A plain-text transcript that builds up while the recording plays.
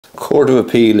Court of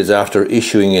Appeal is after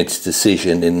issuing its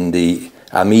decision in the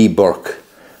Ammi Burke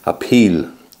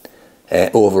appeal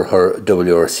over her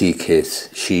WRC case.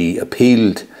 She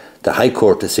appealed the High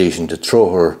Court decision to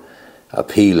throw her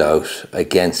appeal out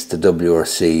against the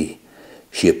WRC.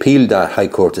 She appealed that High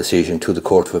Court decision to the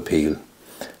Court of Appeal,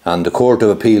 and the Court of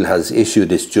Appeal has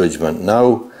issued its judgment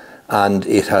now, and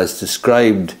it has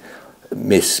described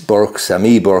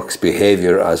Ammi Burke's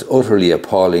behaviour as utterly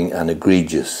appalling and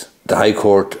egregious. The High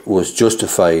Court was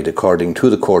justified, according to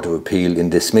the Court of Appeal, in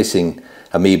dismissing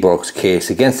Ammi Burke's case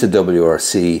against the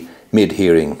WRC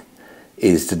mid-hearing,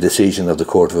 is the decision of the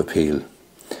Court of Appeal.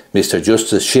 Mr.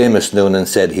 Justice Seamus Noonan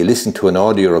said he listened to an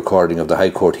audio recording of the High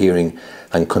Court hearing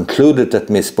and concluded that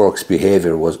Miss Burke's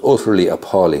behaviour was utterly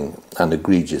appalling and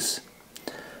egregious.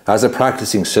 As a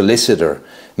practising solicitor,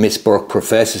 Miss Burke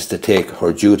professes to take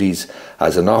her duties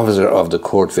as an officer of the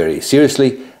court very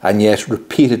seriously, and yet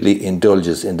repeatedly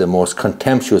indulges in the most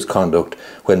contemptuous conduct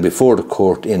when before the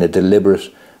court in a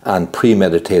deliberate and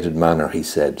premeditated manner, he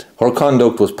said. Her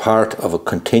conduct was part of a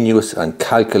continuous and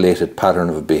calculated pattern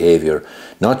of behaviour,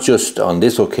 not just on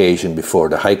this occasion before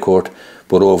the High Court,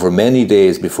 but over many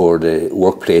days before the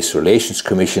Workplace Relations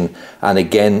Commission and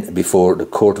again before the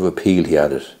Court of Appeal, he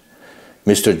added.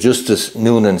 Mr. Justice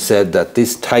Noonan said that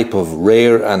this type of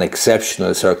rare and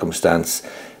exceptional circumstance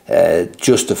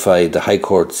justified the High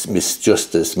Court's Miss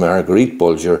Justice Marguerite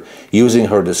Bulger using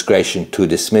her discretion to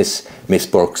dismiss Miss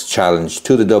Burke's challenge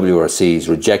to the WRC's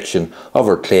rejection of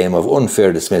her claim of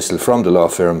unfair dismissal from the law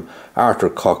firm Arthur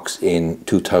Cox in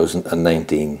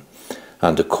 2019,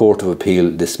 and the Court of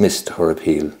Appeal dismissed her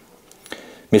appeal.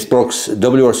 Miss Burke's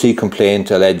WRC complaint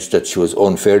alleged that she was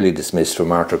unfairly dismissed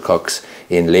from Arthur Cox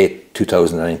in late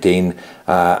 2019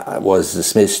 was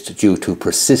dismissed due to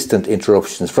persistent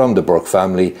interruptions from the Burke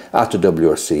family at the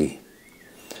WRC.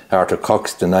 Arthur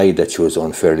Cox denied that she was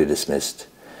unfairly dismissed.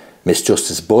 Miss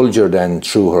Justice Bulger then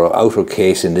threw her out her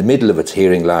case in the middle of its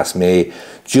hearing last May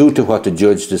due to what the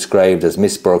judge described as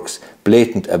Miss Burke's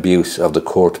blatant abuse of the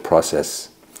court process.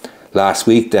 Last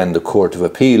week then, the Court of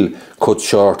Appeal cut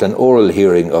short an oral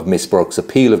hearing of Miss Burke's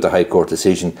appeal of the High Court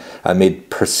decision amid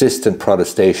persistent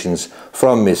protestations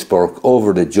from Miss Burke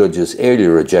over the judge's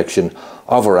earlier rejection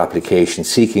of her application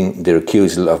seeking the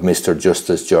recusal of Mr.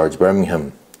 Justice George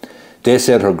Birmingham. They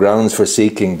said her grounds for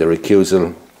seeking the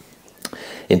recusal,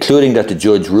 including that the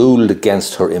judge ruled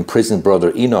against her imprisoned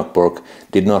brother Enoch Burke,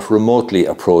 did not remotely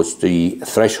approach the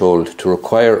threshold to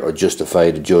require or justify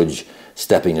the judge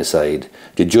stepping aside.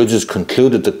 The judges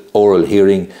concluded the oral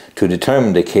hearing to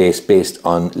determine the case based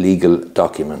on legal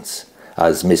documents,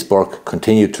 as Miss Burke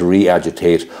continued to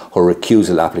re-agitate her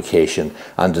recusal application,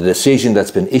 and the decision that's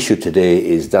been issued today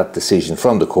is that decision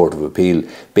from the Court of Appeal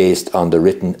based on the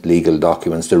written legal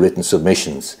documents, the written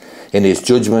submissions. In his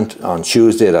judgment on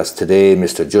Tuesday, that's today,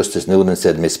 Mr. Justice Noonan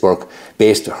said Miss Burke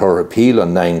based her appeal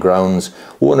on 9 grounds,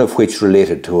 one of which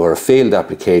related to her failed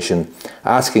application,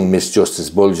 asking Miss Justice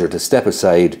Bulger to step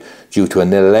aside due to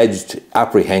an alleged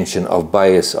apprehension of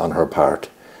bias on her part.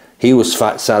 He was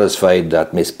satisfied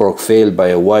that Miss Burke failed by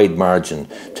a wide margin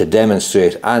to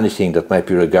demonstrate anything that might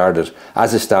be regarded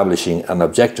as establishing an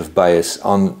objective bias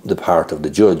on the part of the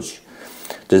judge.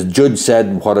 The judge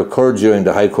said what occurred during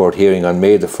the High Court hearing on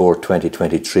May the 4th,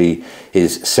 2023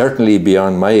 is certainly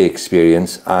beyond my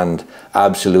experience and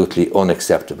absolutely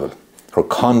unacceptable. Her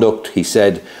conduct, he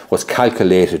said, was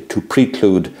calculated to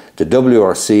preclude the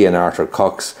WRC and Arthur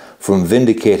Cox from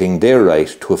vindicating their right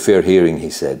to a fair hearing, he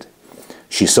said.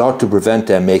 She sought to prevent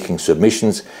them making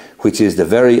submissions, which is the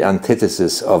very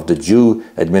antithesis of the due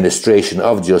administration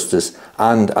of justice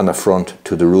and an affront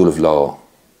to the rule of law.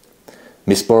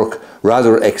 Miss Burke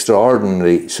rather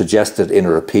extraordinarily suggested in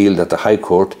her appeal that the High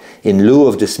Court, in lieu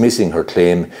of dismissing her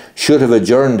claim, should have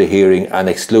adjourned the hearing and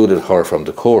excluded her from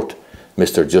the court,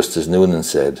 Mr. Justice Noonan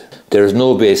said. There is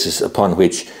no basis upon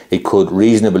which it could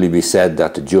reasonably be said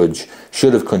that the judge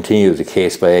should have continued the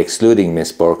case by excluding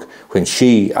Miss Burke when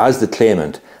she, as the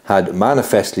claimant, had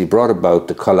manifestly brought about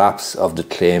the collapse of the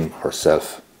claim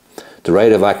herself. The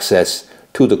right of access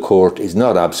to the court is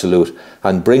not absolute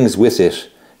and brings with it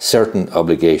certain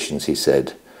obligations, he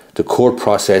said. The court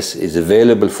process is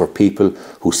available for people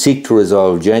who seek to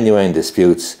resolve genuine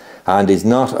disputes and is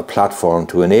not a platform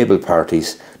to enable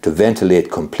parties to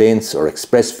ventilate complaints or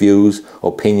express views,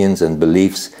 opinions and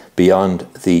beliefs beyond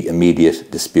the immediate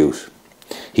dispute.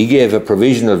 He gave a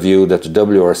provisional view that the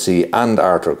WRC and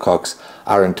Arthur Cox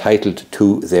are entitled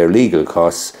to their legal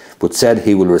costs, but said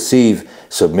he will receive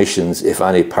submissions if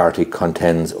any party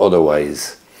contends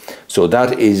otherwise. So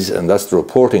that is, and that's the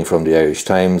reporting from the Irish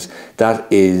Times, that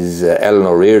is,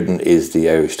 Eleanor Reardon is the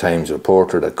Irish Times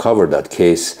reporter that covered that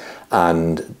case,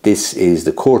 and this is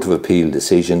the Court of Appeal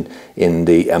decision in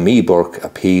the Ammi Burke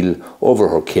appeal over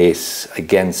her case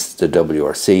against the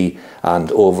WRC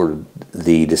and over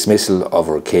the dismissal of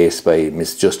her case by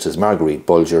Miss Justice Marguerite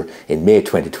Bulger in May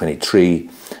 2023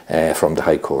 from the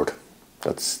High Court.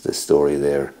 That's the story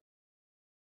there.